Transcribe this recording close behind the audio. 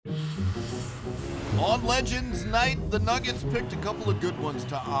On Legends Night, the Nuggets picked a couple of good ones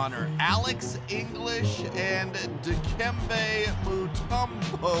to honor. Alex English and Dikembe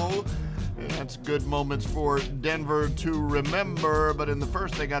Mutombo. That's good moments for Denver to remember, but in the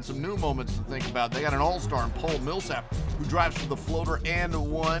first they got some new moments to think about. They got an all-star in Paul Millsap, who drives for the floater and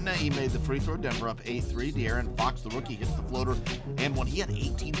one. He made the free throw. Denver up 8-3. De'Aaron Fox, the rookie, hits the floater and one. He had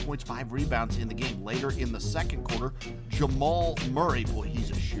 18 points, 5 rebounds in the game. Later in the second quarter, Jamal Murray, boy, he's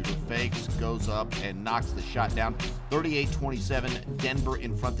a shooter, fakes, goes up and knocks the shot down. 38-27, Denver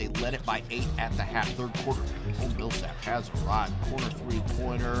in front. They led it by 8 at the half. Third quarter, Paul Millsap has arrived. Corner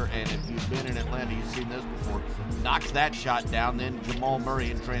three-pointer, and if you've been in Atlanta, you've seen this before. Knocks that shot down. Then Jamal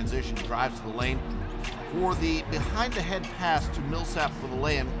Murray in transition drives to the lane for the behind-the-head pass to Millsap for the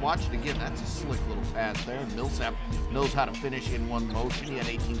lay-in. Watch it again. That's a slick little pass there. Millsap knows how to finish in one motion. He had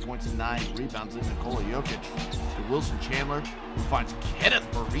 18 points and 9 rebounds. In Nikola Jokic to Wilson Chandler, who finds Kenneth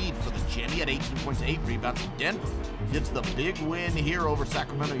Faried for the gem. He had 18 points, 8 rebounds. Denver gets the big win here over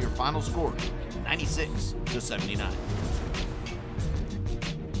Sacramento. Your final score, 96-79.